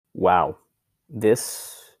Wow,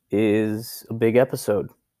 this is a big episode.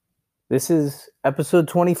 This is episode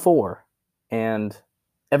 24. And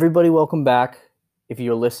everybody, welcome back. If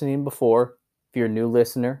you're listening before, if you're a new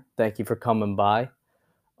listener, thank you for coming by.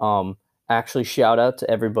 Um, Actually, shout out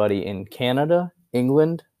to everybody in Canada,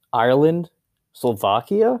 England, Ireland,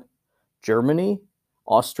 Slovakia, Germany,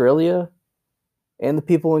 Australia, and the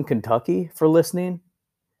people in Kentucky for listening.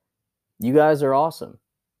 You guys are awesome.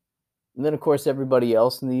 And then, of course, everybody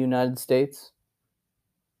else in the United States.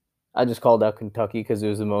 I just called out Kentucky because it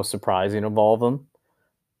was the most surprising of all of them.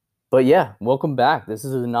 But yeah, welcome back. This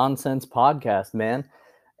is a nonsense podcast, man.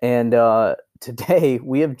 And today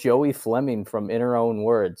we have Joey Fleming from In Her Own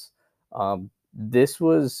Words. This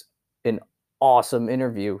was an awesome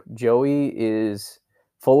interview. Joey is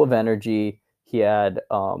full of energy. He had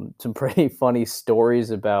some pretty funny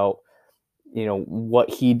stories about what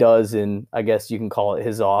he does in, I guess you can call it,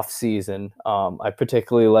 his off season. I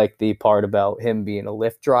particularly like the part about him being a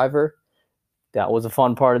Lyft driver. That was a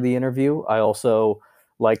fun part of the interview. I also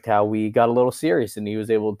liked how we got a little serious and he was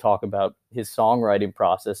able to talk about his songwriting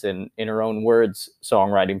process and In Her Own Words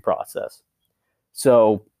songwriting process.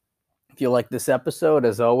 So if you like this episode,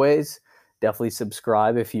 as always, definitely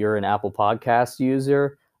subscribe if you're an Apple Podcast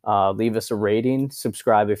user. Leave us a rating.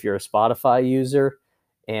 Subscribe if you're a Spotify user.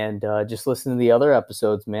 And just listen to the other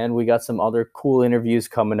episodes, man. We got some other cool interviews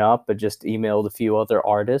coming up, but just emailed a few other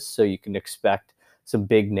artists, so you can expect some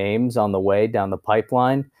big names on the way down the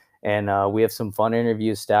pipeline. And we have some fun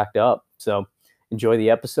interviews stacked up. So enjoy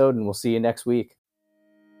the episode, and we'll see you next week.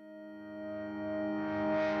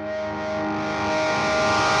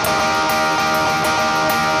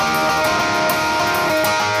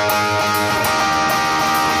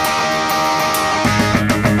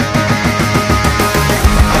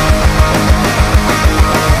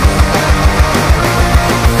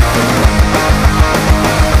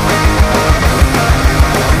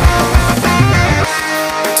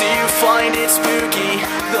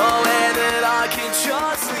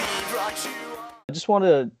 I just want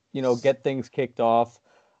to, get things kicked off.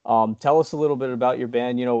 Tell us a little bit about your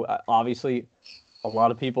band. Obviously, a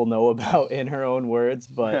lot of people know about In Her Own Words,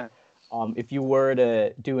 but if you were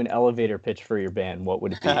to do an elevator pitch for your band, what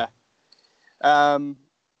would it be?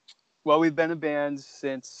 Well, we've been a band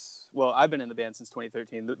since, I've been in the band since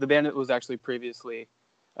 2013. The band was actually previously,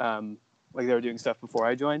 they were doing stuff before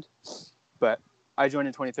I joined, but I joined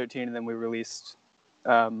in 2013 and then we released,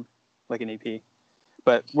 an EP.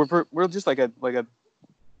 But we're just like a kind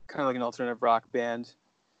of like an alternative rock band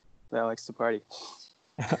that likes to party.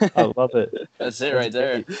 I love it. That's it right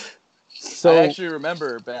there. So I actually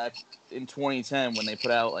remember back in 2010 when they put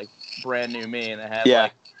out like Brand New Me and they had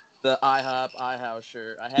like the IHOP iHouse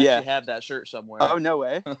shirt. I actually have that shirt somewhere. Oh, no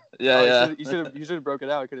way. Yeah. You should have broke it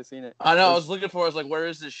out. I could have seen it. I know. I was looking for it. I was like, where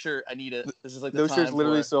is this shirt? I need it. This is like those shirts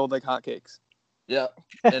literally sold like hotcakes. Yeah.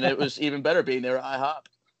 And it was even better being there at IHOP.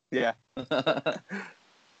 Yeah.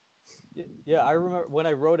 Yeah, I remember when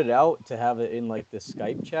I wrote it out to have it in like the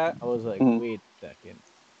Skype chat, I was like, wait a second.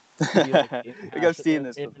 I think I've seen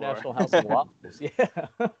this before. International House of Waffles. Yeah.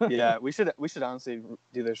 Yeah, we should honestly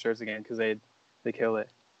do those shirts again because they kill it.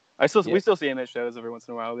 We still see them at shows every once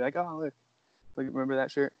in a while. We'll be like, oh look, remember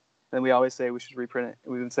that shirt? And then we always say we should reprint it.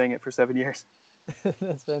 We've been saying it for 7 years.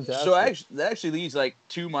 That's fantastic. So that actually leads like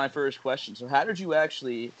to my first question. So how did you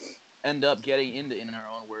actually end up getting into In Her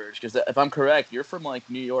Own Words? Because if I'm correct, you're from like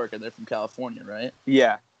New York and they're from California, right?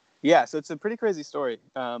 Yeah. So it's a pretty crazy story.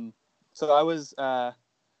 So I was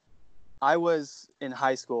in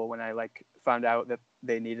high school when I like found out that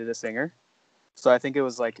they needed a singer. So I think it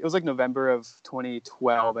was like November of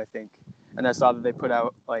 2012, I think, and I saw that they put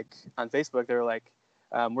out like on Facebook. They were like,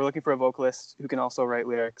 "We're looking for a vocalist who can also write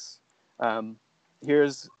lyrics.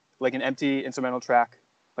 Here's like an empty instrumental track,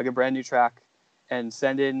 like a brand new track, and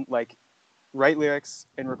send in like write lyrics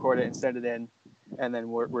and record it and send it in, and then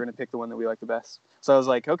we're gonna pick the one that we like the best." So I was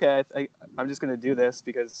like, okay, I'm just gonna do this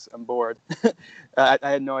because I'm bored. I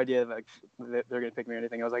had no idea that they're gonna pick me or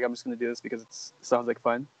anything. I was like, I'm just gonna do this because it sounds like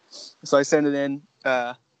fun. So I sent it in.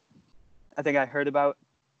 I think I heard about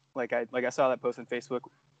I saw that post on Facebook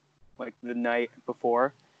like the night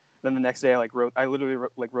before. Then the next day I literally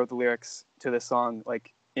wrote the lyrics to this song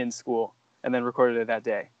like in school and then recorded it that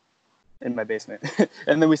day in my basement.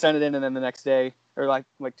 And then we sent it in, and then the next day or like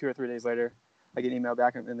 2 or 3 days later, I get an email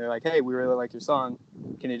back and they're like, "Hey, we really like your song.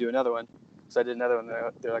 Can you do another one?" So I did another one.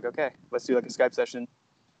 They're like, "Okay, let's do like a Skype session."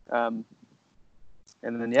 And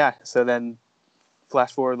then so then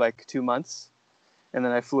flash forward like 2 months, and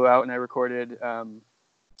then I flew out and I recorded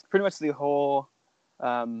pretty much the whole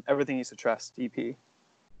Everything You Should Trust EP.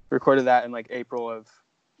 Recorded that in like April of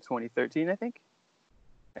 2013, I think.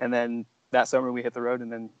 And then that summer we hit the road,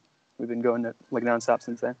 and then we've been going like nonstop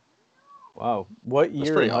since then. Wow. What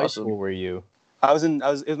year pretty in high awesome. school were you? It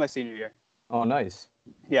was my senior year. Oh, nice.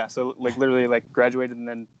 Yeah, so like literally like graduated, and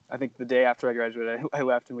then I think the day after I graduated, I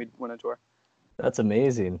left and we went on tour. That's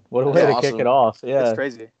amazing. What a That's way to awesome. kick it off. Yeah. It's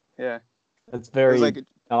crazy. Yeah. It's It very was like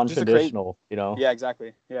non-traditional, you know? Yeah,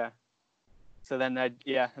 exactly. Yeah. So then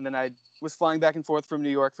I was flying back and forth from New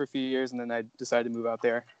York for a few years, and then I decided to move out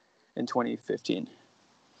there in 2015.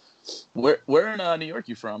 Where in New York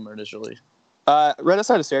you from initially? Right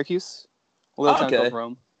outside of Syracuse, a little town Okay. called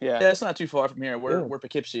Rome. Yeah. Yeah, it's not too far from here. Yeah. We're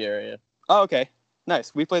Poughkeepsie area. Oh, okay.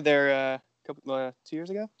 Nice. We played there 2 years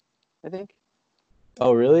ago, I think.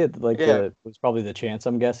 Oh, really? Like Yeah. it was probably the Chance,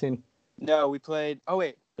 I'm guessing. No, we played. Oh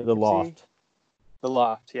wait, The Poughkeepsie? Loft. The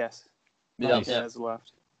Loft. Yes. Nice. Yeah, it's the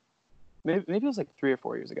Loft. Maybe it was like 3 or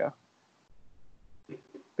 4 years ago. But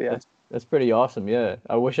yeah. That's pretty awesome. Yeah.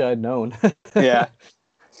 I wish I had known. Yeah.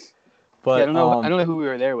 But Yeah, I don't know who we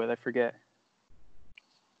were there with. I forget.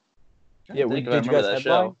 yeah, Think did if I you remember guys that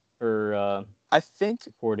headline show. or I think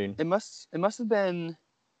supporting? it must have been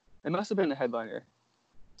a headliner.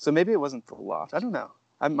 So maybe it wasn't the Loft. I don't know.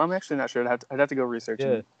 I'm actually not sure. I'd have to go research. Yeah.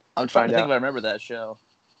 And I'm trying find to think out. if I remember that show.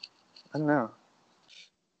 I don't know.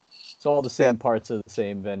 It's all the same Yeah. parts of the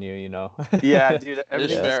same venue, you know? Yeah, dude.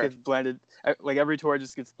 Everything just fair. gets blended. Like every tour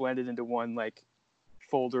just gets blended into one like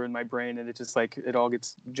folder in my brain, and it just like it all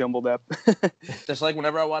gets jumbled up. Just like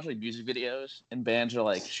whenever I watch like music videos and bands are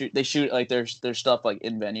like shoot like their stuff like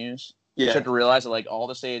in venues. You start to realize that like all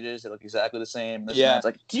the stages they look exactly the same. This and that. It's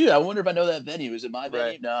like, dude, I wonder if I know that venue. Is it my venue?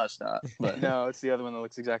 Right. No, it's not. But No, it's the other one that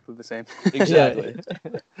looks exactly the same. exactly.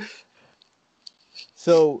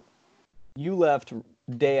 So you left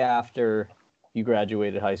day after you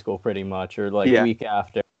graduated high school pretty much, or like Yeah. week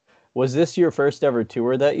after. Was this your first ever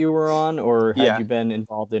tour that you were on, or had Yeah. you been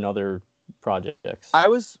involved in other projects? I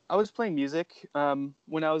was playing music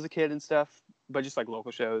when I was a kid and stuff, but just like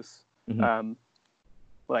local shows. Mhm.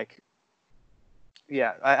 Like,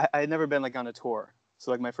 yeah, I had never been like on a tour.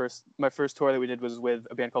 So like my first tour that we did was with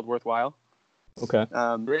a band called Worthwhile. Okay.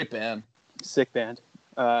 Great band. Sick band.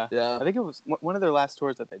 Yeah. I think it was one of their last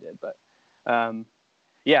tours that they did, but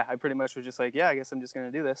yeah, I pretty much was just like, yeah, I guess I'm just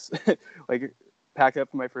gonna do this. Like, packed up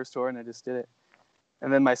for my first tour, and I just did it.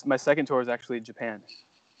 And then my second tour was actually Japan,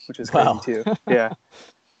 which was crazy Wow. too. Yeah,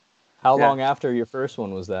 How Yeah. long after your first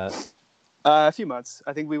one was that? a few months.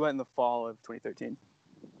 I think we went in the fall of 2013.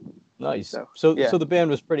 Nice. So, So yeah. the band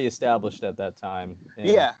was pretty established at that time. and-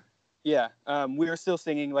 Yeah. We were still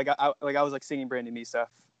singing. Like I was like singing Brand New Me stuff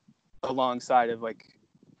alongside of like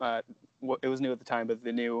it was new at the time, but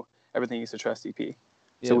the new Everything You Used to Trust EP. So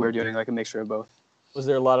Yeah. we were doing like a mixture of both. Was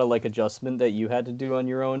there a lot of like adjustment that you had to do on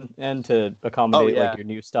your own end to accommodate yeah. like your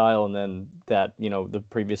new style and then that, the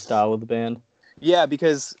previous style of the band? Yeah,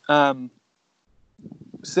 because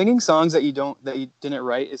singing songs that you didn't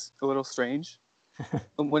write is a little strange.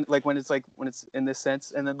 when it's in this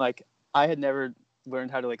sense, and then like I had never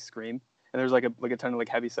learned how to like scream, and there's like a ton of like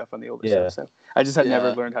heavy stuff on the older Yeah. stuff. So I just had never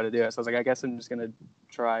Yeah. learned how to do it. So I was like, I guess I'm just gonna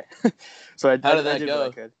try. So I How did that did go? what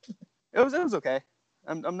I could. It was okay.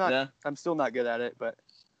 I'm not. Yeah. I'm still not good at it, but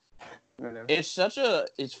whatever. It's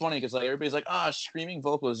funny because like everybody's like, screaming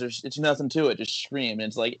vocals. It's nothing to it. Just scream. And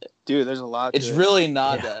it's like, Dude, there's a lot. it's to it. really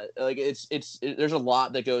not Yeah. that. Like there's a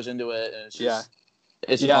lot that goes into it, and it's just,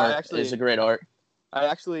 it's Yeah, an art. actually- It's a great art. I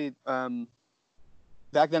actually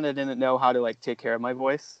back then I didn't know how to like take care of my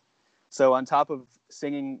voice. So on top of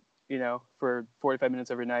singing, for 45 minutes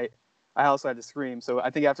every night, I also had to scream. So I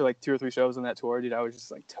think after like 2 or 3 shows on that tour, dude, I was just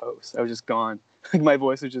like toast. I was just gone. Like my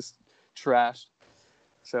voice was just trashed.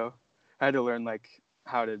 So I had to learn like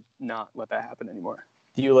how to not let that happen anymore.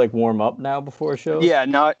 Do you like warm up now before shows? Yeah,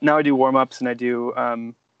 now I do warm ups, and I do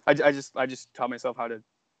I just taught myself how to,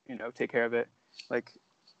 take care of it, like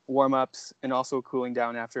warm ups and also cooling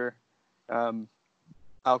down after.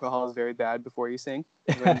 Alcohol is very bad before you sing.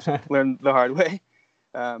 Learn the hard way.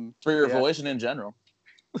 For your yeah. voice and in general.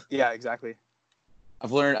 Yeah, exactly.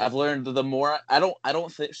 I've learned the more I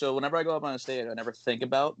don't think so. Whenever I go up on a stage, I never think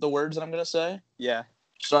about the words that I'm gonna say. Yeah.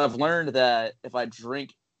 So I've learned that if I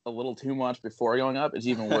drink a little too much before going up, it's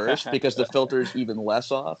even worse because the filter's even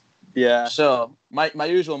less off. Yeah. So my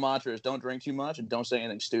usual mantra is don't drink too much and don't say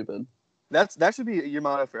anything stupid. That should be your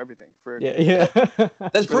motto for everything. For Yeah. That's For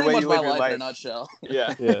the pretty way much you my live your life in a life. nutshell.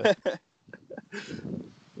 Yeah. Yeah.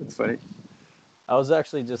 It's funny. I was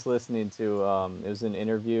actually just listening to it was an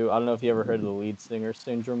interview. I don't know if you ever heard of the Lead Singer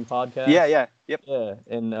Syndrome podcast. Yeah. Yep. Yeah,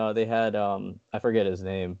 and they had I forget his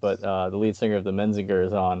name, but the lead singer of the Menzinger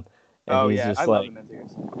is on. And Oh he's yeah, just I like, love the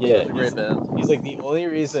Menzingers. yeah, It's a great band. he's like, the only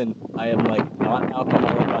reason I am like not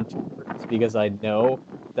alcoholic on tour is because I know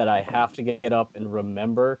that I have to get up and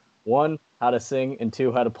remember, one, how to sing, and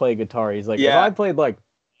two, how to play guitar. He's like, if I played like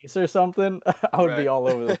bass or something, I would be all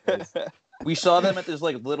over the place. We saw them at this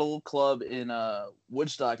like little club in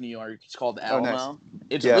Woodstock, New York. It's called the Alamo. Nice.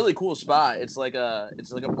 It's a really cool spot. It's like a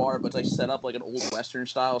bar, but it's like set up like an old Western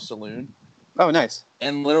style saloon. Oh, nice.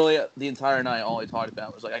 And literally the entire night, all he talked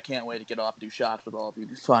about was like, I can't wait to get off and do shots with all of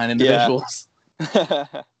you fine individuals.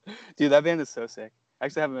 Dude, that band is so sick. I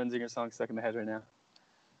actually have a Menzinger song stuck in my head right now.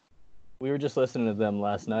 We were just listening to them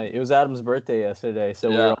last night. It was Adam's birthday yesterday, so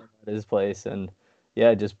we were at his place and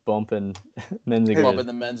just bumping Menzingers. Bumping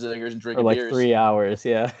the Menzingers and drinking for like beers. 3 hours,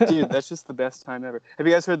 yeah. Dude, that's just the best time ever. Have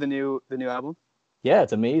you guys heard the new album? Yeah,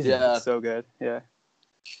 it's amazing. Yeah, it's so good. Yeah.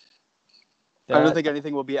 I don't think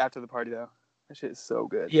anything will be after the party though. That shit is so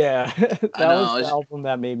good. Yeah, that was the album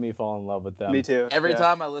that made me fall in love with them. Me too. Every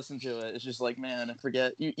time I listen to it, it's just like, man, I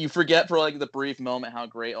forget. You forget for like the brief moment how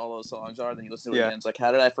great all those songs are. Then you listen to it again. It's like,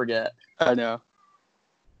 how did I forget? I know.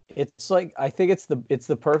 It's like I think it's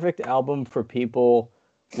the perfect album for people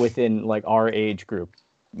within like our age group.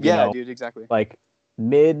 You know? Dude, exactly. Like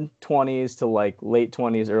mid-20s to like late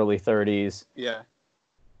 20s, early 30s. Yeah.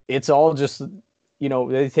 It's all just,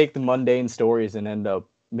 they take the mundane stories and end up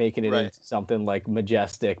making it into something like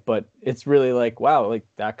majestic, but it's really like, wow, like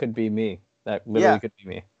that could be me. That literally could be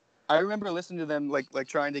me. I remember listening to them like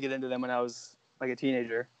trying to get into them when I was like a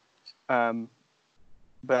teenager.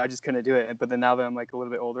 But I just couldn't do it. But then now that I'm like a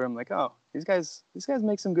little bit older, I'm like, oh, these guys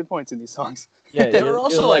make some good points in these songs. Yeah, they were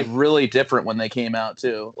also like really different when they came out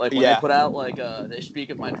too. Like when they put out like They Speak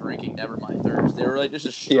of My Drinking, Nevermind Thirst. They were like just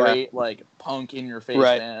a straight like punk in your face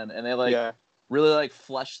band, and they like really like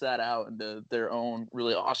fleshed that out into their own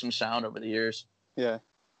really awesome sound over the years. Yeah.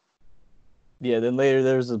 Yeah. Then later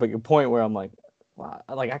there's like a point where I'm like, wow,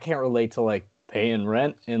 like I can't relate to like paying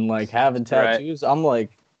rent and like having tattoos. I'm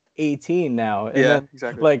like 18 now. And then,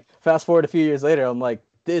 exactly. Like fast forward a few years later, I'm like,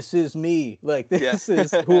 this is me. Like this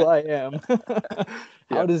is who I am.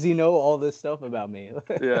 How does he know all this stuff about me?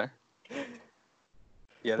 Yeah.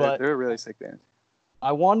 Yeah, they're a really sick band.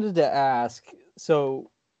 I wanted to ask, so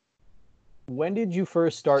when did you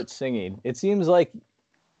first start singing? It seems like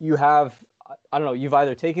you have, I don't know, you've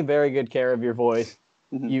either taken very good care of your voice,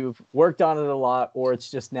 you've worked on it a lot, or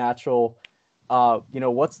it's just natural.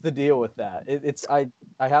 What's the deal with that?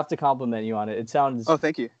 I have to compliment you on it. It sounds... Oh,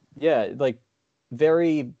 thank you. Yeah, like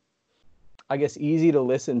very, I guess, easy to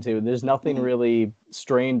listen to. There's nothing really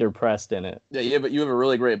strained or pressed in it. Yeah, but you have a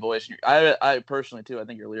really great voice. I personally, too, I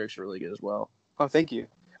think your lyrics are really good as well. Oh, thank you.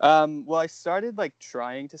 Well, I started like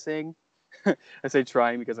trying to sing. I say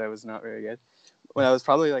trying because I was not very good. When I was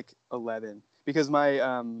probably like 11, because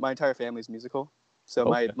my my entire family's musical. So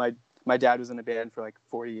my dad was in a band for like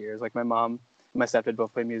 40 years. Like my mom and my stepdad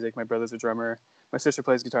both play music. My brother's a drummer. My sister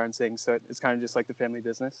plays guitar and sings. So it's kind of just like the family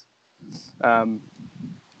business.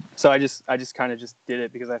 So I just kind of just did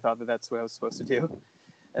it because I thought that that's what I was supposed to do.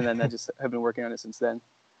 And then I just have been working on it since then.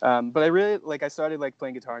 But I really I started like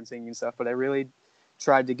playing guitar and singing and stuff, but I really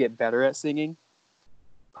tried to get better at singing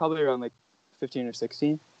probably around like 15 or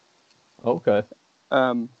 16. Okay.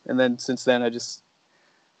 And then since then I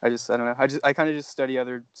don't know. I kind of just study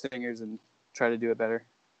other singers and try to do it better.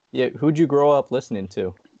 Yeah. Who'd you grow up listening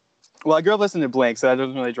to? Well, I grew up listening to Blink, so that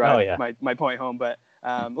doesn't really drive my point home. But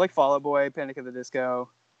like Fall Out Boy, Panic at the Disco,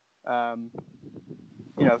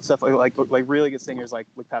 stuff like really good singers like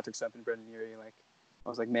Patrick Stump and Brendan Urie. Like I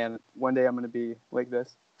was like, man, one day I'm gonna be like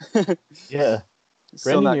this. Yeah.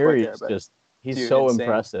 Brendan Urie is just he's so insane.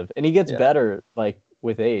 Impressive, and he gets better like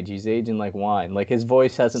with age. He's aging like wine. Like his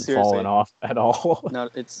voice hasn't fallen off at all. No,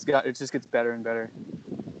 it just gets better and better.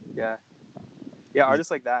 Yeah. Yeah,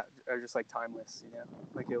 artists like that are just like timeless,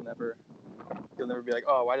 Like you'll never be like,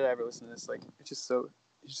 oh, why did I ever listen to this? Like he's just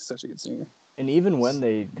such a good singer. And even when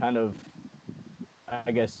they kind of,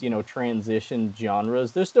 I guess, transition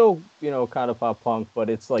genres, they're still, kind of pop punk, but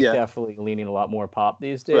it's like definitely leaning a lot more pop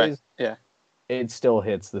these days. Right. Yeah. It still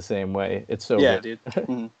hits the same way. It's so good. Dude.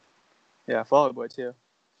 Mm-hmm. Yeah, Fall Out Boy too.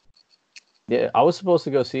 Yeah, I was supposed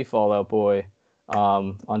to go see Fall Out Boy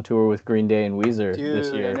on tour with Green Day and Weezer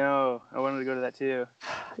this year. I know. I wanted to go to that too.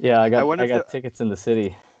 Yeah, I got tickets in the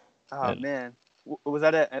city. Oh man, was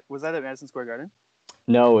that at Madison Square Garden?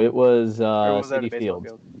 No, it was Citi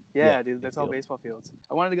Field. Yeah, dude, that's all baseball fields.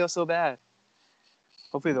 I wanted to go so bad.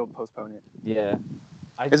 Hopefully they'll postpone it. Yeah.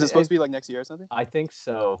 Is it supposed to be like next year or something? I think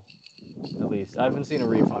so. At least I haven't seen a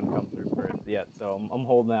refund come through for it yet, so I'm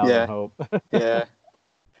holding out on hope. Yeah,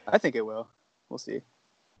 I think it will. We'll see.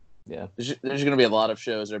 Yeah, there's going to be a lot of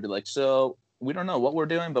shows that'll be like, so we don't know what we're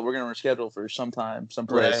doing, but we're going to reschedule for sometime,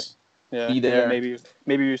 someplace. Right. Yeah, be there. Maybe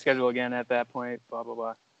reschedule again at that point. Blah blah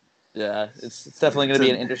blah. Yeah, it's definitely going to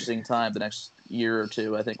be an interesting time the next year or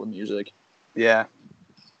two, I think, with music. Yeah.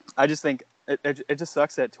 I just think it just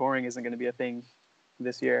sucks that touring isn't going to be a thing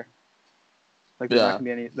this year. Like there's not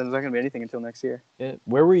going to be anything until next year. Yeah.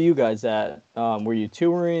 Where were you guys at? Were you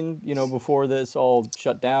touring, before this all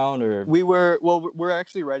shut down, or? We're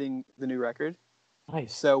actually writing the new record.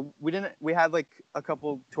 Nice. So we had like a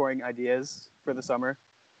couple touring ideas for the summer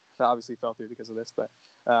that obviously fell through because of this, but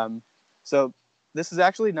so this is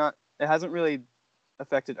actually not, it hasn't really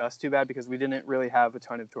affected us too bad because we didn't really have a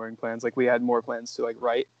ton of touring plans. Like we had more plans to like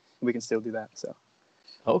write, and we can still do that. So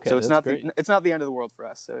okay, so it's not the end of the world for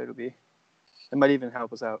us. So it might even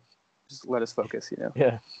help us out. Just let us focus,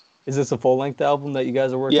 Yeah. Is this a full-length album that you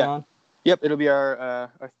guys are working on? Yep, it'll be our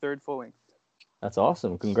third full length. That's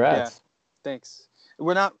awesome. Congrats. Yeah. Thanks.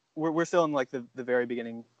 We're still in like the very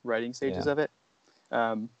beginning writing stages of it.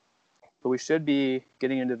 But we should be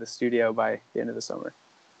getting into the studio by the end of the summer.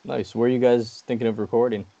 Nice. Where are you guys thinking of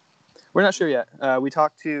recording? We're not sure yet. We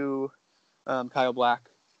talked to Kyle Black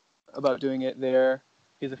about doing it there.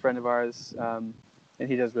 He's a friend of ours, and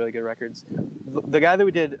he does really good records. The guy that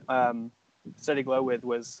we did Steady Glow with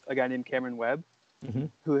was a guy named Cameron Webb,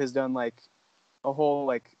 who has done like a whole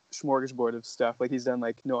like smorgasbord of stuff. Like he's done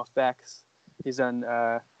like NoFX, he's done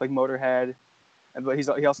like Motorhead, but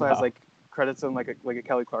he also has like credits on like a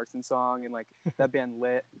Kelly Clarkson song and like that band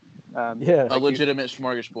Lit. A legitimate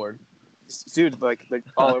smorgasbord. Dude, like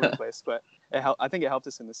all over the place. But I think it helped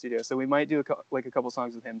us in the studio. So we might do a couple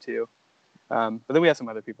songs with him too. But then we have some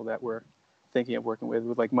other people that we're thinking of working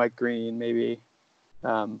with like Mike Green maybe.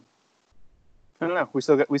 I don't know. We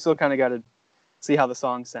still kind of got to see how the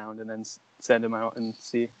songs sound and then send them out and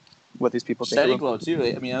see what these people think. Steady Glow too.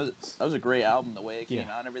 I mean, that was a great album. The way it came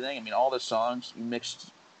out and everything. I mean, all the songs you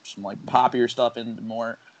mixed some like poppier stuff into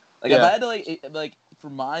more. Like if I had to like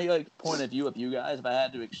from my like point of view of you guys, if I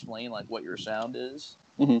had to explain like what your sound is,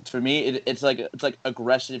 for me it's like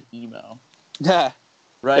aggressive emo. Yeah.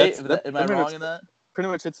 Right? Am I wrong in that? Pretty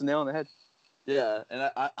much hits the nail on the head. Yeah, and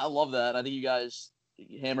I love that. I think you guys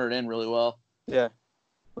hammered it in really well. Yeah.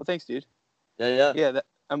 Well, thanks, dude. Yeah. Yeah.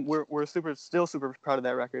 We're still super proud of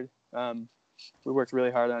that record. We worked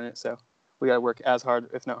really hard on it, so we got to work as hard,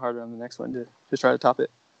 if not harder, on the next one to try to top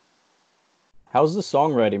it. How's the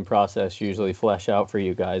songwriting process usually flesh out for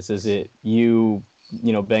you guys? Is it you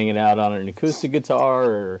banging out on an acoustic guitar,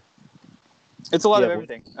 or? It's a lot of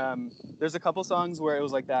everything. There's a couple songs where it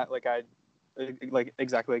was like that, like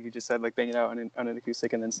exactly like you just said, like bang it out on an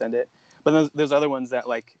acoustic and then send it. But there's other ones that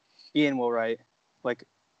like Ian will write, like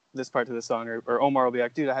this part to the song, or Omar will be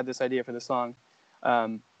like, dude, I had this idea for the song.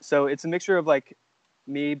 So it's a mixture of like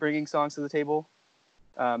me bringing songs to the table,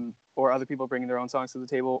 or other people bringing their own songs to the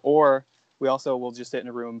table, or we also will just sit in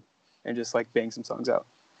a room and just like bang some songs out.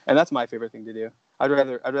 And that's my favorite thing to do. I'd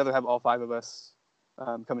rather have all five of us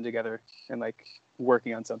coming together and like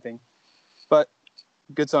working on something. But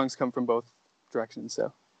good songs come from both directions,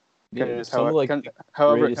 so however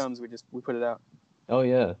it comes, we put it out. Oh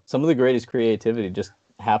yeah, some of the greatest creativity just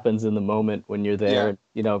happens in the moment when you're there.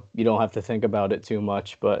 You don't have to think about it too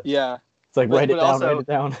much, but it's like write it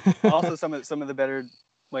down. Also, some of the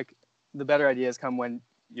better ideas come when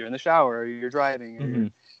you're in the shower, or you're driving, or you're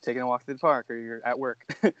taking a walk through the park, or you're at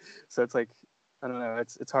work. So it's like, I don't know,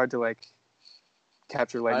 it's hard to like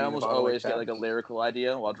capture lightning. I almost always get like a lyrical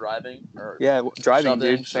idea while driving. Or driving,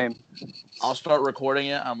 dude. Same. I'll start recording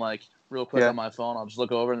it. I'm like real quick on my phone. I'll just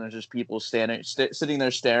look over and there's just people sitting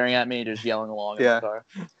there staring at me, just yelling along in the car.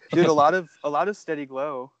 Dude, a lot of Steady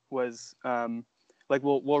Glow was like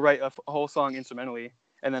we'll write a whole song instrumentally,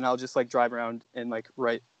 and then I'll just like drive around and like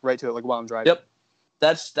write to it like while I'm driving. Yep.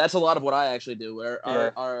 That's a lot of what I actually do. Where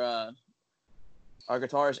our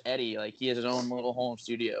guitarist Eddie, like he has his own little home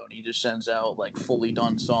studio, and he just sends out like fully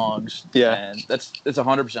done songs. Yeah, and that's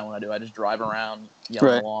 100% what I do. I just drive around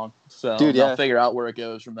yelling along. So I'll figure out where it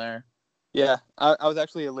goes from there. Yeah, I was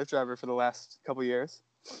actually a Lyft driver for the last couple years.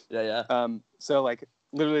 Yeah. So like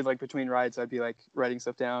literally like between rides, I'd be like writing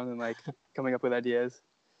stuff down and like coming up with ideas.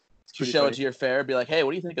 You show it to your fare, be like, "Hey,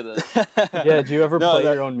 what do you think of this?" Yeah, do you ever play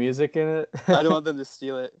your own music in it? I don't want them to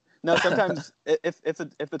steal it. No, sometimes if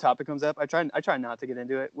the topic comes up, I try not to get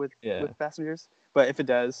into it with passengers. But if it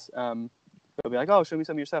does, they'll be like, "Oh, show me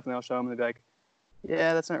some of your stuff," and I'll show them, and they'll be like,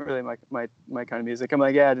 "Yeah, that's not really my kind of music." I'm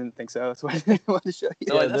like, "Yeah, I didn't think so. That's why I didn't want to show you."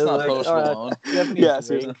 No, that's not Post Malone. Yeah,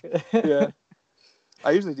 seriously. Yeah.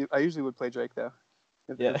 I usually would play Drake though.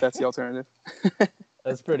 If that's the alternative.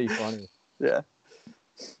 That's pretty funny. Yeah.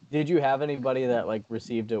 Did you have anybody that like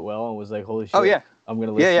received it well and was like, "Holy shit, oh yeah, I'm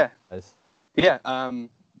gonna listen"? Yeah.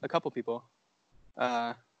 A couple people.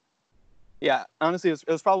 Yeah, honestly, it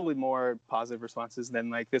was probably more positive responses than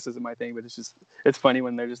like this isn't my thing, but it's funny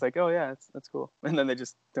when they're just like, oh yeah, that's cool, and then they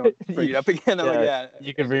just don't bring it up again. I'm like, yeah,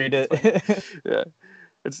 you can read it. Yeah,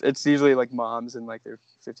 it's usually like moms in like their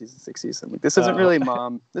 50s and 60s. I'm like, this isn't really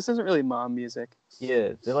mom music.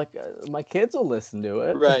 Yeah, they're like, my kids will listen to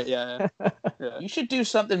it. Right? Yeah. You should do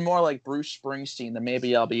something more like Bruce Springsteen. Then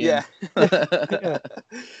maybe I'll be in. Yeah.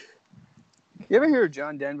 You ever hear of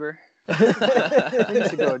John Denver? I think you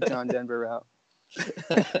should go a John Denver route.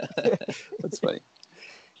 That's funny.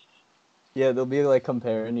 Yeah, they'll be like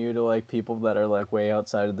comparing you to like people that are like way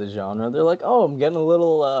outside of the genre. They're like, oh, I'm getting a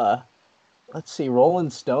little, let's see, Rolling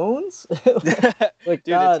Stones. Like, dude,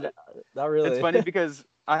 God, not really. It's funny because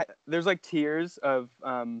there's like tiers of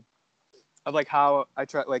like how I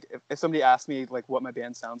try, like if somebody asks me like what my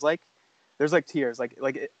band sounds like, there's like tiers.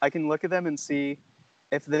 Like I can look at them and see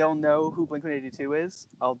if they'll know who Blink-182 is.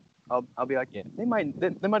 I'll be like, yeah, they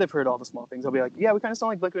might have heard All the Small Things. I'll be like, yeah, we kind of sound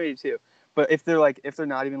like Blink-182. But if they're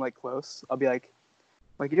not even like close, I'll be like,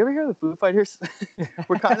 you ever hear of the Foo Fighters?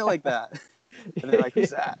 We're kind of like that. And they're like,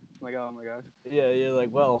 who's that? I'm like, oh my god. Yeah, you're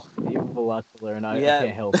like, well, you have a lot to learn. I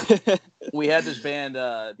can't help it. We had this band,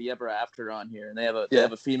 The Ever After, on here, and they have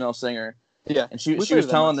a female singer. Yeah, and she was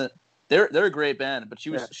telling that they're a great band, but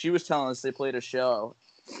she was telling us they played a show.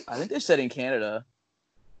 I think they said in Canada.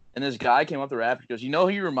 And this guy came up to her after. He goes, "You know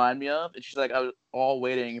who you remind me of?" And she's like, "I was all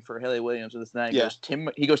waiting for Hayley Williams with this night." He goes,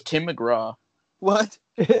 Tim McGraw. What?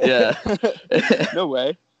 Yeah. No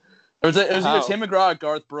way. It was either Tim McGraw or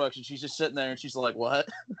Garth Brooks, and she's just sitting there and she's like, "What?"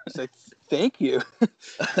 She's like, "Thank you."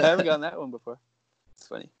 I haven't gotten that one before. It's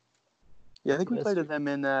funny. Yeah, I think we played with them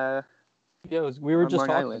in. We were just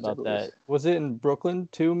talking about that. Was it in Brooklyn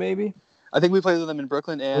too? Maybe. I think we played with them in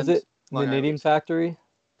Brooklyn and. Was it the Knitting Factory?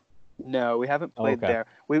 No, we haven't played there.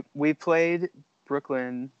 We played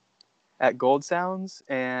Brooklyn at Gold Sounds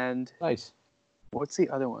and nice. What's the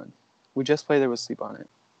other one? We just played there with Sleep on It.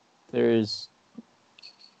 There's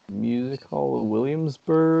Music Hall of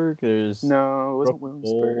Williamsburg. There's it wasn't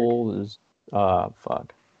Williamsburg. Bowl. There's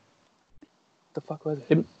fuck. The fuck was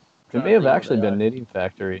it? It may have actually been Knitting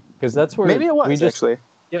Factory because that's where maybe it was actually.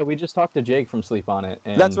 Yeah, we just talked to Jake from Sleep on It.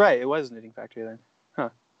 And that's right. It was Knitting Factory then. Huh.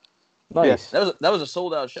 Nice. Yeah. That was a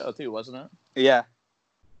sold out show too, wasn't it? Yeah.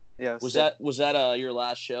 Yeah. Was that your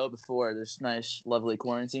last show before this nice, lovely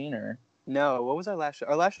quarantine, or? No. What was our last show?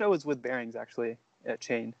 Our last show was with Bearings actually at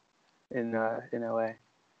Chain, in LA,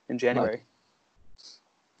 in January. Nice.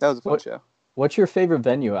 That was a fun show. What's your favorite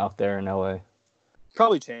venue out there in LA?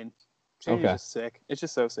 Probably Chain. Chain is just sick. It's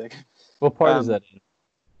just so sick. What part is that in?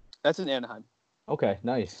 That's in Anaheim. Okay,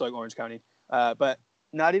 nice. It's like Orange County. But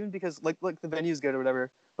not even because like the venue's good or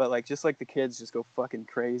whatever. But like just like the kids just go fucking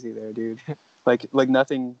crazy there, dude. like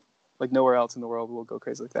nothing, like nowhere else in the world will go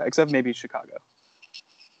crazy like that, except maybe Chicago.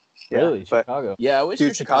 Yeah, really, Chicago. Yeah, I wish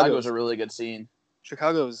Chicago's a really good scene.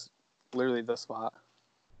 Chicago's literally the spot.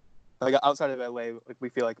 Like outside of LA, like we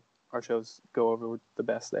feel like our shows go over the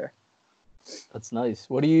best there. That's nice.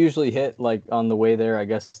 What do you usually hit like on the way there? I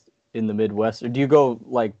guess in the Midwest, or do you go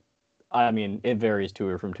like? I mean, it varies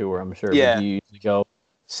tour from tour, I'm sure. Yeah. But do you usually go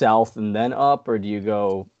south and then up, or do you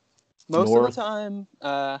go most north? Of the time?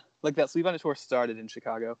 Like that Sleep on It tour started in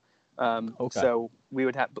Chicago. So we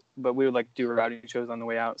would like do routing shows on the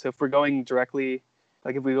way out. So if we're going directly,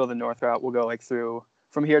 like if we go the north route, we'll go like through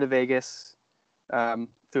from here to Vegas, through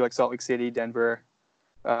like Salt Lake City, Denver,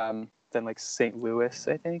 then like St. Louis,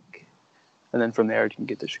 I think, and then from there you can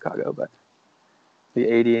get to Chicago. But the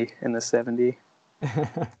 80 and the 70,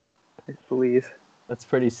 I believe. That's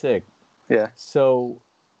pretty sick. Yeah. So,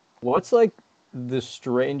 what's like the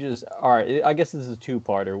strangest? All right, I guess this is a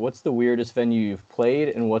two-parter. What's the weirdest venue you've played,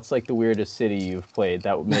 and what's like the weirdest city you've played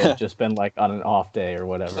that may have just been like on an off day or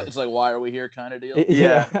whatever? It's like, why are we here kind of deal?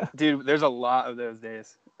 Yeah, dude. There's a lot of those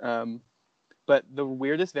days. But the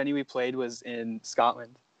weirdest venue we played was in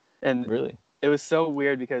Scotland, and really, it was so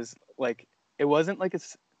weird because like it wasn't like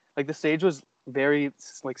it's like the stage was very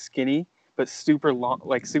like skinny but super long,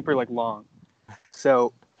 long.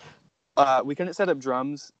 So we couldn't set up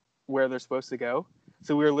drums where they're supposed to go.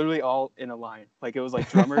 So we were literally all in a line. Like it was like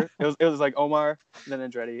drummer. it was like Omar, then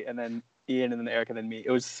Andretti, and then Ian, and then Eric, and then me.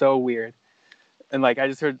 It was so weird. And like I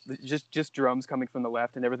just heard just drums coming from the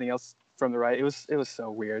left and everything else from the right. It was so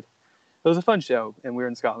weird. It was a fun show, and we were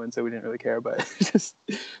in Scotland, so we didn't really care. But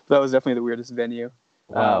that was definitely the weirdest venue.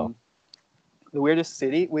 Wow. The weirdest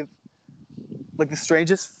city with like the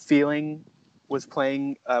strangest feeling was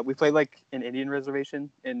playing. We played like an Indian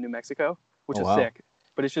reservation in New Mexico, which is sick.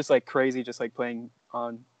 But it's just like crazy, just like playing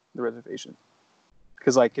on the reservation,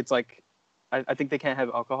 because like it's like I think they can't have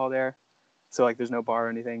alcohol there, so like there's no bar or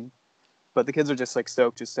anything. But the kids are just like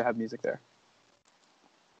stoked just to have music there.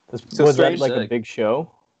 Was that like a big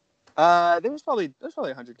show? There was probably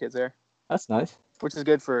 100 kids there. That's nice. Which is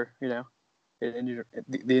good for, the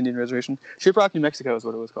Indian reservation. Shiprock, New Mexico is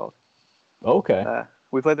what it was called. Okay.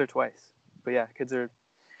 We played there twice. But yeah, kids they're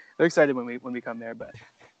excited when we come there, but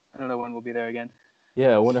I don't know when we'll be there again. Yeah,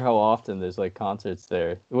 I wonder how often there's like concerts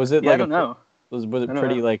there. Was it I don't know. Was it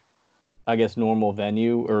pretty like, I guess, normal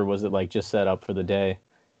venue, or was it like just set up for the day?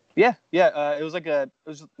 Yeah. It was like a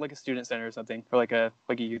student center or something, or like a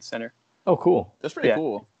youth center. Oh, cool. That's pretty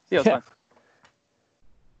cool. Yeah, it was fun.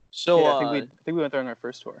 So I think we went there on our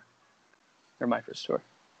first tour, or my first tour.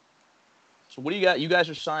 So what do you got? You guys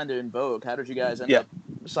are signed to In Vogue. How did you guys end up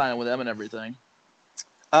signing with them and everything?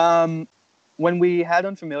 When we had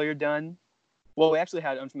Unfamiliar done, well, we actually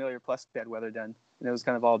had Unfamiliar plus Bad Weather done, and it was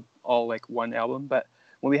kind of all like one album. But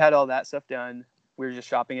when we had all that stuff done, we were just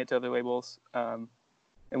shopping it to other labels, and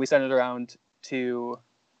we sent it around to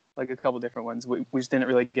like a couple different ones. We just didn't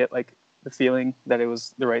really get like the feeling that it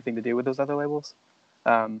was the right thing to do with those other labels.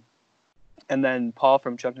 And then Paul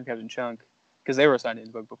from Chunk and Captain Chunk, because they were signed to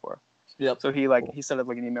In Vogue before. Yep. So he set up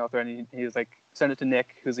like an email thread, and he was like, send it to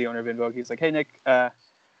Nick, who's the owner of In Vogue. He's like, hey Nick,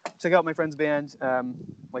 check out my friend's band.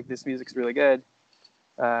 Like this music's really good.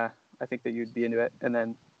 I think that you'd be into it. And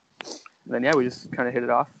then yeah, we just kind of hit it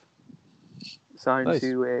off. Signed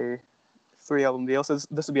to a 3-album deal. So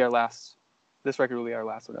this will be our last. This record will be our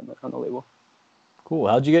last one on the label. Cool.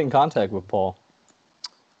 How'd you get in contact with Paul?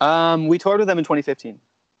 We toured with them in 2015.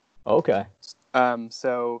 Okay.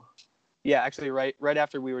 So, yeah, actually, right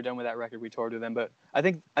after we were done with that record, we toured with them. But I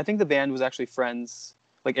think the band was actually friends,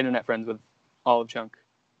 like internet friends with Olive Chunk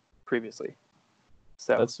previously.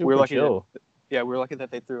 So that's super chill. We were lucky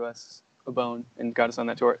that they threw us a bone and got us on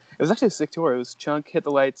that tour. It was actually a sick tour. It was Chunk, Hit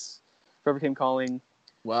the Lights, Forever Came Calling,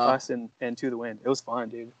 us, and To the Wind. It was fun,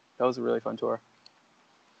 dude. That was a really fun tour.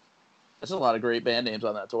 That's a lot of great band names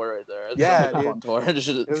on that tour right there. Yeah, a fun tour. just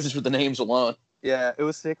with the names alone. Yeah, it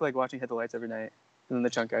was sick, like watching Hit the Lights every night. And then the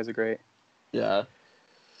Chunk guys are great. Yeah.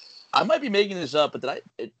 I might be making this up, but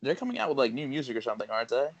they're coming out with like new music or something, aren't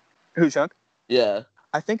they? Who, Chunk? Yeah.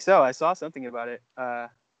 I think so. I saw something about it.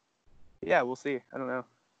 Yeah, we'll see. I don't know.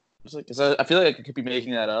 I feel like I could be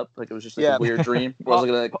making that up. Like it was just like a weird dream. I was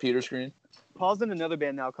looking at a computer screen. Paul's in another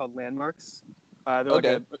band now called Landmarks. They're like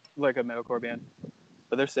a metalcore band,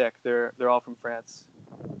 but they're sick. They're all from France.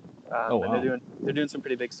 Wow. And they're doing some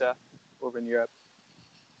pretty big stuff over in Europe.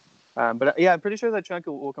 But yeah, I'm pretty sure that Chunk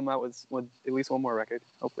will come out with at least one more record,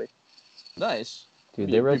 hopefully. Nice.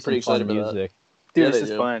 Dude, they write pretty fun music. Dude, it's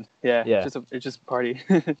just fun. Yeah. It's just party.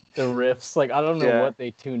 The riffs, like I don't know what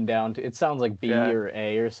they tuned down to. It sounds like B or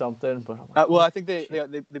A or something, but well, I think they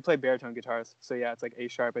play baritone guitars, so yeah, it's like A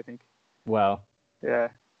sharp, I think. Wow. Yeah.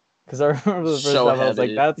 Because I remember the first time I was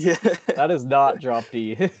like, that is not drop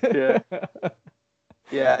D. Yeah.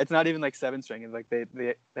 Yeah, it's not even like 7-string. It's like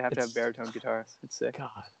they have to have baritone guitars. It's sick.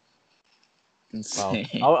 God. Insane.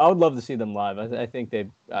 Wow. I would love to see them live. I think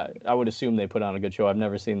I would assume they put on a good show. I've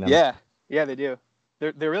never seen them. Yeah, they do.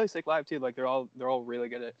 They're really sick live too. Like they're all really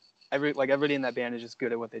good at everybody in that band is just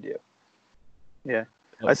good at what they do. Yeah.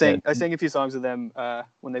 Okay. I sang a few songs with them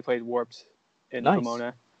when they played Warped in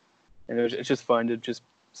Pomona, and it's just fun to just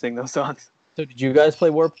sing those songs. So did you guys play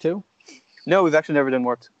Warped too? No, we've actually never done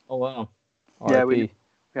Warped. Oh wow. R.I.P.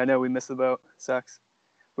 I know we missed the boat. Sucks.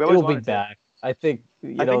 It'll be back. I think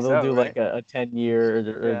they'll do like a 10-year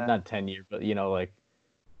or not 10-year, but like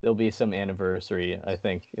there'll be some anniversary, I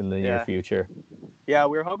think, in the near future. Yeah,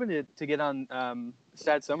 we were hoping to get on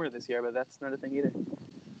Sad Summer this year, but that's not a thing either.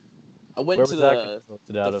 I went to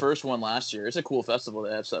the first one last year. It's a cool festival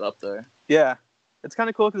they have set up there. Yeah, it's kind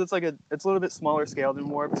of cool because it's a little bit smaller scale than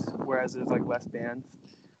Warped, whereas there's like less bands,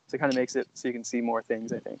 so it kind of makes it so you can see more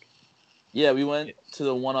things, I think. Yeah, we went to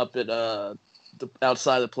the one up at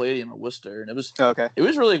outside the Palladium at Worcester, and it was It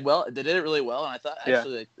was really well. They did it really well, and I thought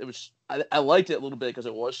actually it was. I liked it a little bit because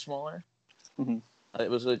it was smaller. Mm-hmm. It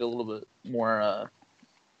was like a little bit more.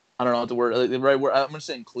 I don't know what the word. Like, the right word. I'm gonna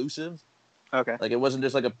say inclusive. Okay. Like it wasn't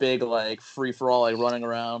just like a big like free for all like running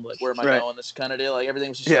around like where am I going this kind of deal. Like everything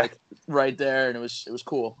was just like right there, and it was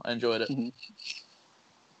cool. I enjoyed it. Mm-hmm.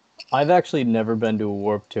 I've actually never been to a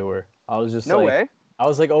Warped tour. I was just no way. I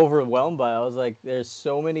was like overwhelmed by it. I was like, there's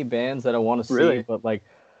so many bands that I want to see, but like,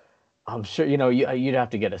 I'm sure, you'd have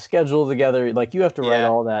to get a schedule together. Like you have to write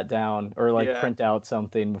all that down or like print out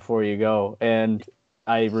something before you go. And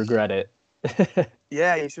I regret it.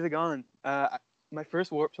 Yeah, you should have gone. My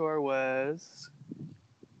first Warped Tour was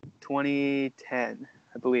 2010,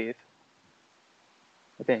 I believe.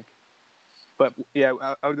 I think. But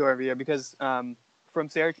yeah, I would go every year because from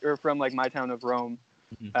Syracuse or from like my town of Rome,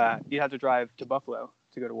 you have to drive to Buffalo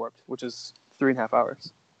to go to Warped, which is 3.5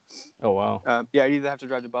 hours. Oh wow. Yeah, you either have to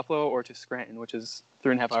drive to Buffalo or to Scranton, which is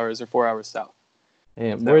 3.5 hours or 4 hours south.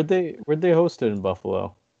 And so, where'd they host it in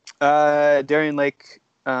Buffalo? Darien Lake,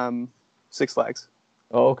 Six Flags.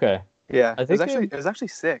 Oh, okay. Yeah, it was actually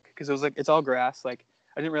sick because it was like it's all grass. Like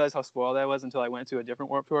I didn't realize how spoiled I was until I went to a different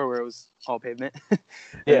Warped Tour where it was all pavement.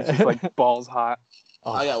 It's just like balls hot.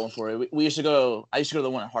 Oh. I got one for you. I used to go to the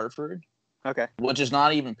one at Hartford. Okay. Which is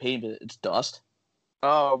not even pavement; it's dust.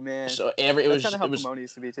 Oh man. So it was kind of how Pomona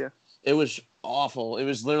used to be too. It was awful. It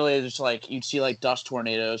was literally just like you'd see like dust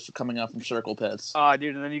tornadoes coming up from circle pits. Oh,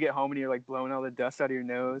 dude! And then you get home and you're like blowing all the dust out of your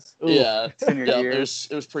nose. Ooh, yeah, it's in your ears.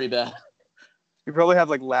 It was pretty bad. You probably have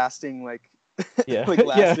like lasting like yeah like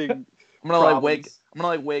lasting. Yeah. I'm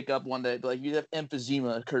gonna wake up one day, be like, you have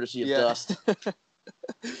emphysema courtesy of dust.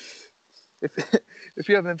 If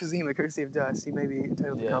you have emphysema courtesy of dust, you may be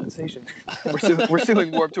entitled to compensation. We're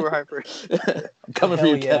suing Warped Tour Hyper. I'm coming for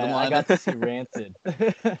you, Kevin Lyman. I got to see Rancid.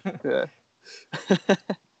 Yeah.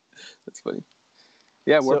 That's funny.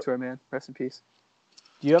 Yeah, Warped Tour, man. Rest in peace.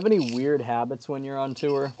 Do you have any weird habits when you're on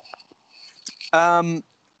tour?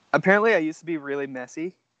 Apparently I used to be really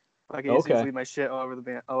messy. Like I used to leave my shit all over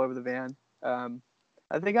the van.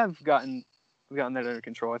 I think I've gotten that under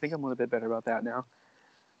control. I think I'm a little bit better about that now.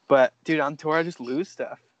 But dude, on tour I just lose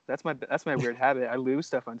stuff. That's my weird habit. I lose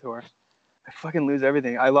stuff on tour. I fucking lose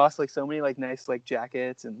everything. I lost like so many like nice like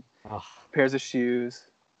jackets and pairs of shoes,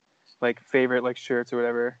 like favorite like shirts or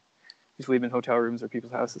whatever. Just leave in hotel rooms or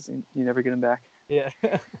people's houses and you never get them back. Yeah.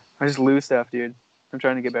 I just lose stuff, dude. I'm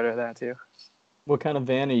trying to get better at that too. What kind of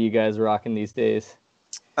van are you guys rocking these days?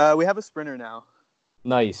 We have a Sprinter now.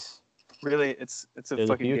 Nice. Really, it's a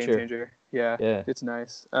fucking game changer. Yeah, it's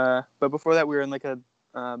nice. But before that, we were in like a,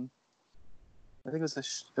 I think it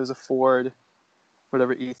was a Ford,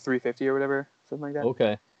 whatever E350 or whatever, something like that.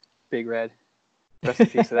 Okay. Big red. Rest in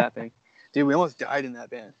peace of that thing, dude. We almost died in that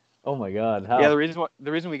van. Oh my god. How? Yeah,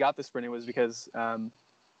 the reason we got the Sprinter was because the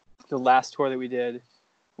last tour that we did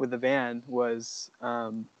with the van was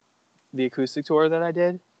the acoustic tour that I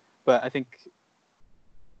did, but I think.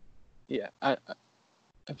 Yeah, I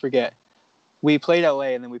forget. We played LA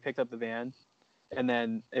and then we picked up the van, and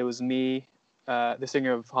then it was me. The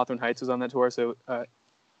singer of Hawthorne Heights was on that tour, so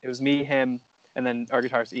it was me, him, and then our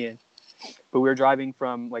guitarist Ian. But we were driving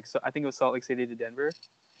from I think it was Salt Lake City to Denver,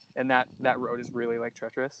 and that road is really like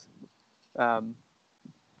treacherous. But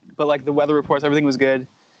like the weather reports, everything was good,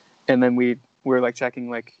 and then we were like checking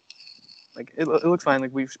like it looks fine.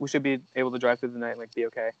 Like we should be able to drive through the night and like be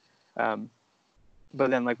okay. But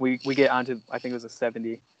then like we get onto I think it was a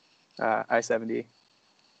 70, I-70,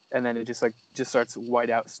 and then it just starts white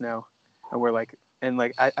out snow, and we're like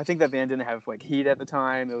I think that van didn't have like heat at the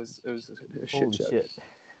time. It was a shit show. Shit.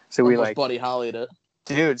 So we like Buddy Holly'd it.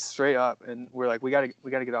 Dude, straight up, and we're like we gotta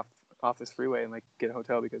get off this freeway and like get a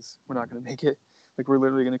hotel because we're not gonna make it. Like we're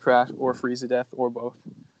literally gonna crash or freeze to death or both.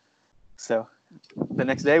 So the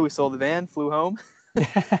next day we sold the van, flew home.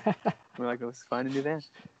 We're like, let's find a new van.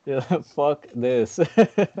 Yeah, fuck this.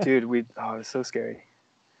 Dude, it was so scary.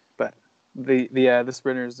 But the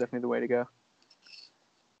Sprinter is definitely the way to go.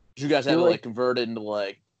 Did you guys have it convert it into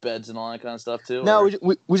like beds and all that kind of stuff too? No,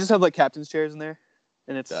 we just have like captain's chairs in there,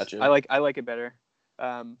 and it's gotcha. I like it better.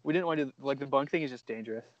 We didn't want to like the bunk thing is just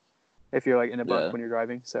dangerous if you're like in a bunk when you're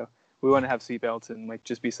driving. So we want to have seatbelts and like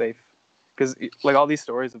just be safe because like all these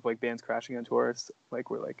stories of like bands crashing on tours, like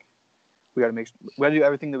we're like. We got to do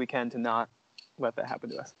everything that we can to not let that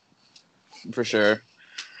happen to us. For sure.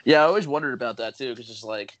 Yeah, I always wondered about that too, because it's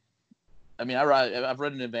like, I mean, I've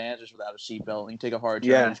ridden in vans just without a seatbelt, and you take a hard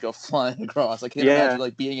turn and just go flying across. I can't imagine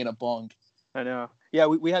like being in a bunk. I know. Yeah,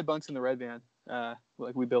 we had bunks in the red van.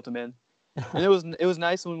 Like we built them in, and it was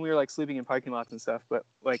nice when we were like sleeping in parking lots and stuff. But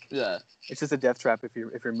like, it's just a death trap if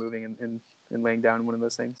you're moving and laying down in one of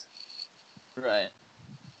those things. Right.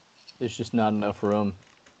 There's just not enough room.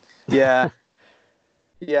 Yeah,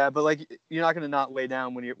 but like you're not gonna not lay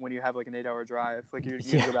down when you have like an 8-hour drive. Like you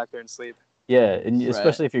can go back there and sleep. Yeah, and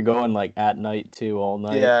especially if you're going like at night too, all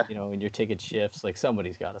night. Yeah. You know, and you're taking shifts. Like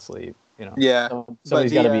somebody's got to sleep. You know. Yeah.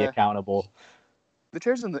 Somebody's got to be accountable. The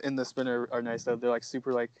chairs in the Sprinter are nice though. They're like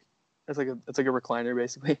super like it's like a recliner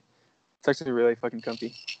basically. It's actually really fucking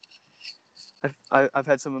comfy. I've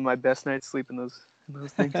had some of my best nights sleep in those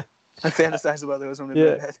things. I fantasize about those when I'm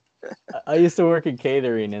in bed. I used to work in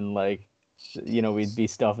catering and like, you know, we'd be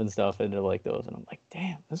stuffing stuff into like those, and I'm like,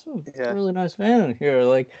 damn, this is a really nice van in here.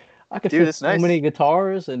 Like, I could fit so many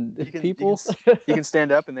guitars and people. You can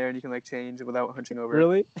stand up in there and you can like change without hunching over.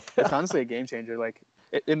 Really? It's honestly a game changer. Like,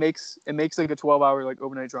 it makes like a 12-hour like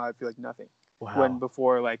overnight drive feel like nothing. Wow. When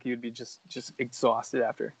before like you'd be just exhausted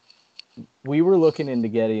after. we were looking into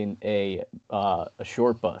getting a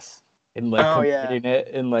short bus and like converting it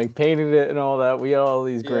and like painting it and all that. We had all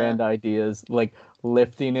these grand ideas, like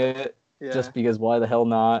lifting it just because why the hell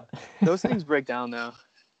not? Those things break down though.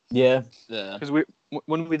 Yeah. Because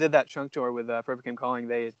when we did that trunk tour with Perfect Game Calling,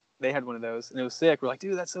 they had one of those and it was sick. We're like,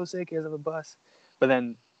 dude, that's so sick. He has a bus, but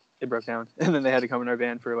then it broke down and then they had to come in our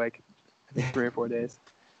van for like I think 3 or 4 days.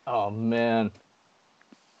 Oh man.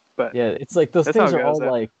 But yeah, it's like those things are all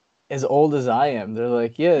like as old as I am. They're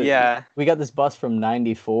like, we got this bus from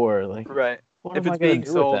 '94. Like, right. If it's being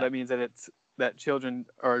sold, that means that children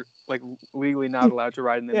are like legally not allowed to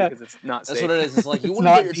ride in them because it's not safe. That's what it is. It's like you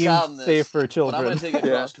wouldn't get your child in this. Safe for children. But I'm gonna take it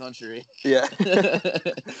cross country. Yeah.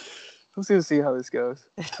 Let's go see how this goes.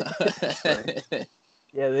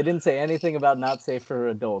 Yeah, they didn't say anything about not safe for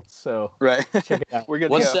adults, so right. Check it out. We're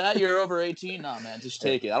good. What's that? You're over 18? Nah, man, just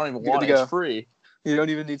take it. I don't even want it. It's free. You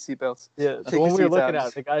don't even need seatbelts. Yeah, when we were looking at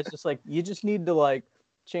it, the guy's just like, you just need to like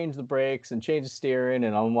change the brakes and change the steering,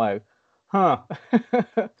 and I'm like, huh.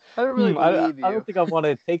 I don't really believe you. I don't think I want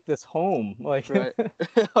to take this home. Like, right.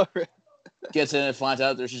 Gets in and finds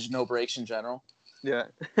out there's just no brakes in general. Yeah.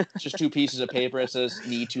 It's just 2 pieces of paper that says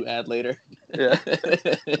need to add later. Yeah.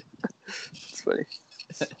 It's funny.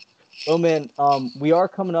 Well, man, we are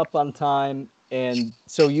coming up on time, and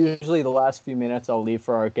so usually the last few minutes I'll leave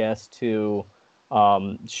for our guests to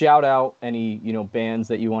shout out any bands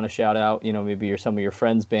that you want to shout out. Maybe some of your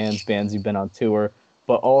friends' bands you've been on tour,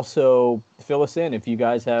 but also fill us in if you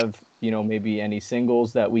guys have maybe any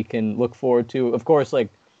singles that we can look forward to. Of course, like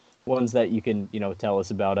ones that you can tell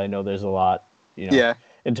us about. I know there's a lot in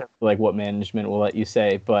terms of like what management will let you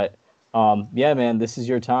say, but yeah, man, this is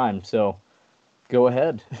your time, so go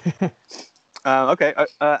ahead. Okay.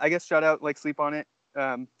 I guess shout out like Sleep On It.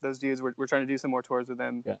 Those dudes, we're trying to do some more tours with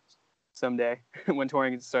them someday when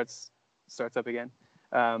touring starts up again.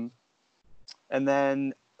 And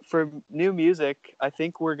then for new music, I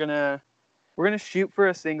think we're gonna shoot for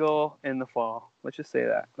a single in the fall. Let's just say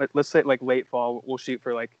that. Let's say like late fall. We'll shoot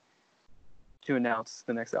for like to announce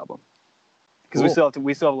the next album because we still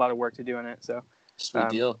have a lot of work to do on it. So sweet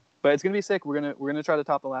deal. But it's gonna be sick. We're gonna try to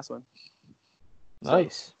top the last one.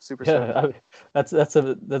 Nice. So, super that's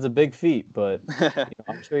a big feat, but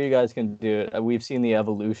I'm sure you guys can do it. We've seen the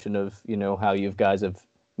evolution of how you guys have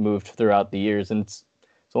moved throughout the years, and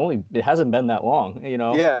it hasn't been that long,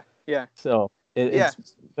 Yeah. So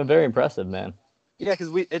it's been very impressive, man. Yeah,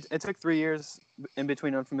 because it took 3 years in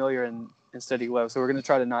between Unfamiliar and Steady Glow, so we're gonna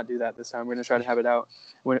try to not do that this time. We're gonna try to have it out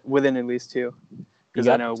within at least 2, because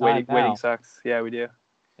I know waiting sucks. Yeah, we do.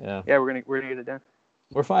 Yeah. Yeah, we're gonna get it done.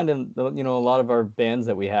 We're finding, a lot of our bands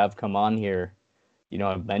that we have come on here,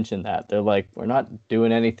 I've mentioned that. They're like, we're not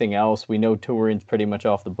doing anything else. We know touring's pretty much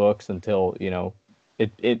off the books until,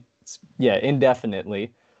 it's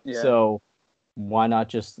indefinitely. Yeah. So why not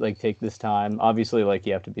just, like, take this time? Obviously, like,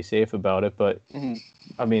 you have to be safe about it, but,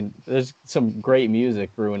 I mean, there's some great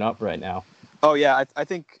music brewing up right now. Oh, yeah. I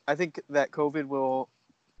think that COVID will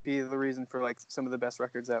be the reason for, like, some of the best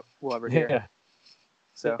records that we'll ever hear. Yeah.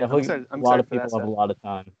 So I'm excited a lot of people have a lot of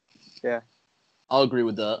time. Yeah. I'll agree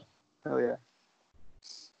with that. Oh, yeah.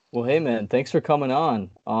 Well, hey, man, thanks for coming on.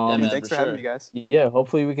 Thanks for having me, guys. Yeah,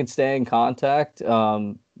 hopefully we can stay in contact.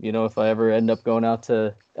 If I ever end up going out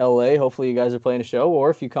to LA, hopefully you guys are playing a show, or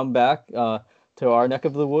if you come back to our neck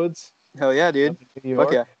of the woods. Hell yeah, dude.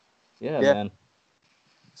 Fuck yeah. Yeah, man.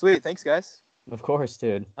 Sweet. Thanks, guys. Of course,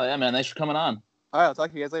 dude. Oh, yeah, man. Thanks for coming on. All right, I'll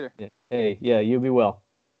talk to you guys later. Yeah. Hey, yeah, you be well.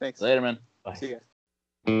 Thanks. Later, man. Bye. See you guys.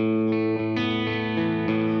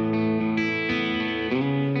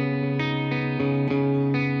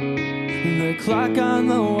 The clock on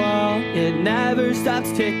the wall, it never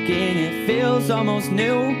stops ticking. It feels almost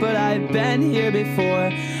new, but I've been here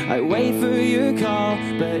before. I wait for your call,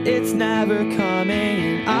 but it's never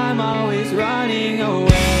coming, and I'm always running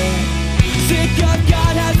away. Sick of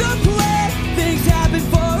God has a plan, things happen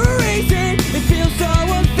for a reason. It feels so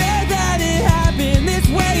unfair that it happened this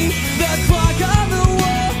way. The clock on the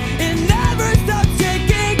wall, it never stops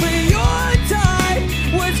ticking, but your time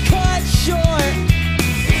was cut short.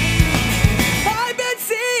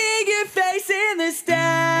 In the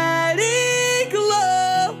steady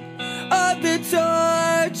glow of the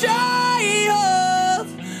torch I hold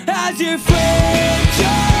as your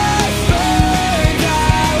flame.